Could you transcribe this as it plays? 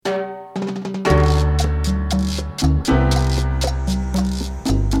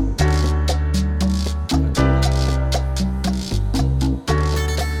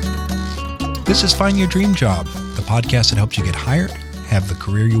This is Find Your Dream Job, the podcast that helps you get hired, have the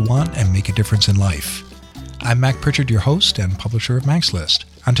career you want, and make a difference in life. I'm Mac Pritchard, your host and publisher of Mac's List.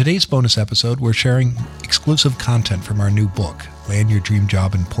 On today's bonus episode, we're sharing exclusive content from our new book, Land Your Dream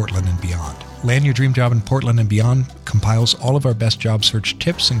Job in Portland and Beyond. Land Your Dream Job in Portland and Beyond compiles all of our best job search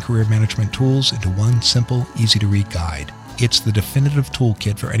tips and career management tools into one simple, easy-to-read guide. It's the definitive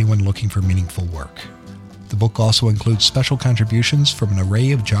toolkit for anyone looking for meaningful work. The book also includes special contributions from an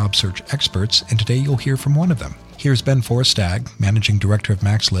array of job search experts, and today you'll hear from one of them. Here's Ben Forrestag, Managing Director of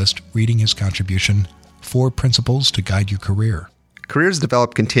Mac's List, reading his contribution, 4 Principles to Guide Your Career. Careers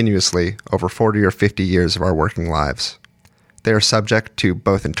develop continuously over 40 or 50 years of our working lives. They are subject to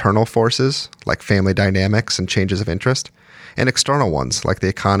both internal forces, like family dynamics and changes of interest, and external ones, like the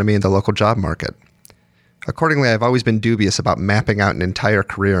economy and the local job market. Accordingly, I've always been dubious about mapping out an entire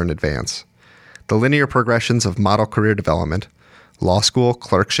career in advance. The linear progressions of model career development, law school,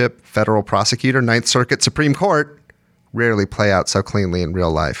 clerkship, federal prosecutor, Ninth Circuit, Supreme Court, rarely play out so cleanly in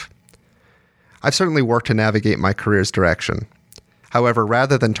real life. I've certainly worked to navigate my career's direction. However,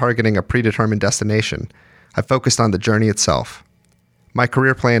 rather than targeting a predetermined destination, I've focused on the journey itself. My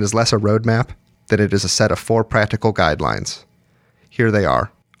career plan is less a roadmap than it is a set of 4 practical guidelines. Here they are.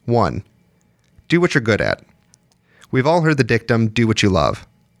 1. Do what you're good at. We've all heard the dictum, do what you love.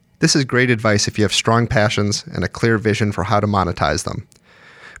 This is great advice if you have strong passions and a clear vision for how to monetize them.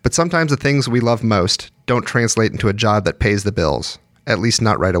 But sometimes the things we love most don't translate into a job that pays the bills, at least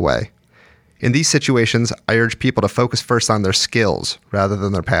not right away. In these situations, I urge people to focus first on their skills rather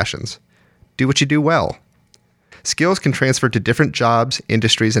than their passions. Do what you do well. Skills can transfer to different jobs,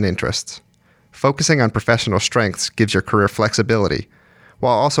 industries, and interests. Focusing on professional strengths gives your career flexibility,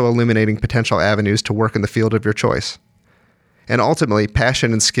 while also illuminating potential avenues to work in the field of your choice. And ultimately,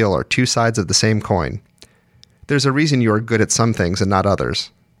 passion and skill are 2 sides of the same coin. There's a reason you are good at some things and not others.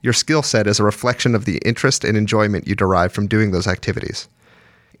 Your skill set is a reflection of the interest and enjoyment you derive from doing those activities.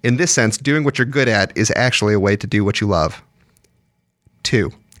 In this sense, doing what you're good at is actually a way to do what you love.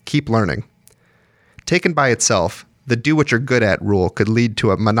 2. Keep learning. Taken by itself, the do what you're good at rule could lead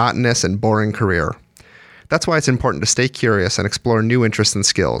to a monotonous and boring career. That's why it's important to stay curious and explore new interests and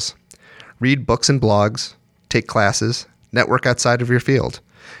skills. Read books and blogs, take classes, network outside of your field.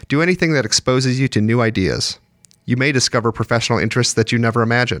 Do anything that exposes you to new ideas. You may discover professional interests that you never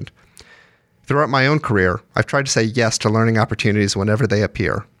imagined. Throughout my own career, I've tried to say yes to learning opportunities whenever they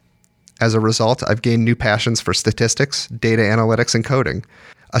appear. As a result, I've gained new passions for statistics, data analytics, and coding,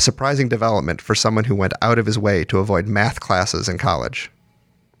 a surprising development for someone who went out of his way to avoid math classes in college.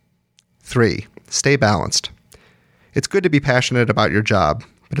 3. Stay balanced. It's good to be passionate about your job,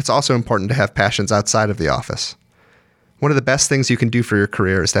 but it's also important to have passions outside of the office. One of the best things you can do for your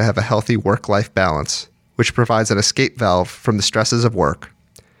career is to have a healthy work-life balance, which provides an escape valve from the stresses of work.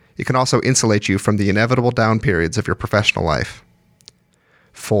 It can also insulate you from the inevitable down periods of your professional life.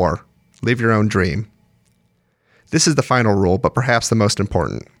 4. Live your own dream. This is the final rule, but perhaps the most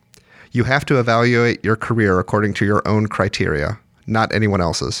important. You have to evaluate your career according to your own criteria, not anyone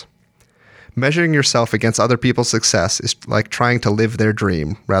else's. Measuring yourself against other people's success is like trying to live their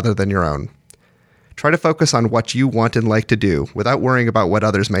dream rather than your own. Try to focus on what you want and like to do without worrying about what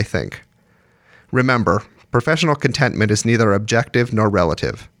others may think. Remember, professional contentment is neither objective nor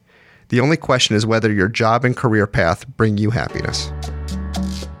relative. The only question is whether your job and career path bring you happiness.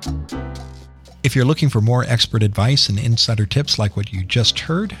 If you're looking for more expert advice and insider tips like what you just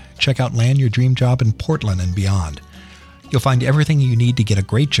heard, check out Land Your Dream Job in Portland and Beyond. You'll find everything you need to get a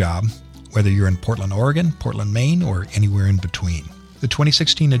great job, whether you're in Portland, Oregon, Portland, Maine, or anywhere in between. The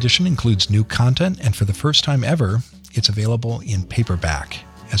 2016 edition includes new content, and for the first time ever, it's available in paperback,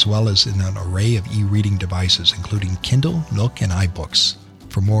 as well as in an array of e-reading devices, including Kindle, Nook, and iBooks.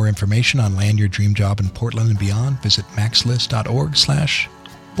 For more information on Land Your Dream Job in Portland and Beyond, visit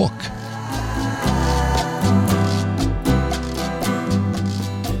macslist.org/book.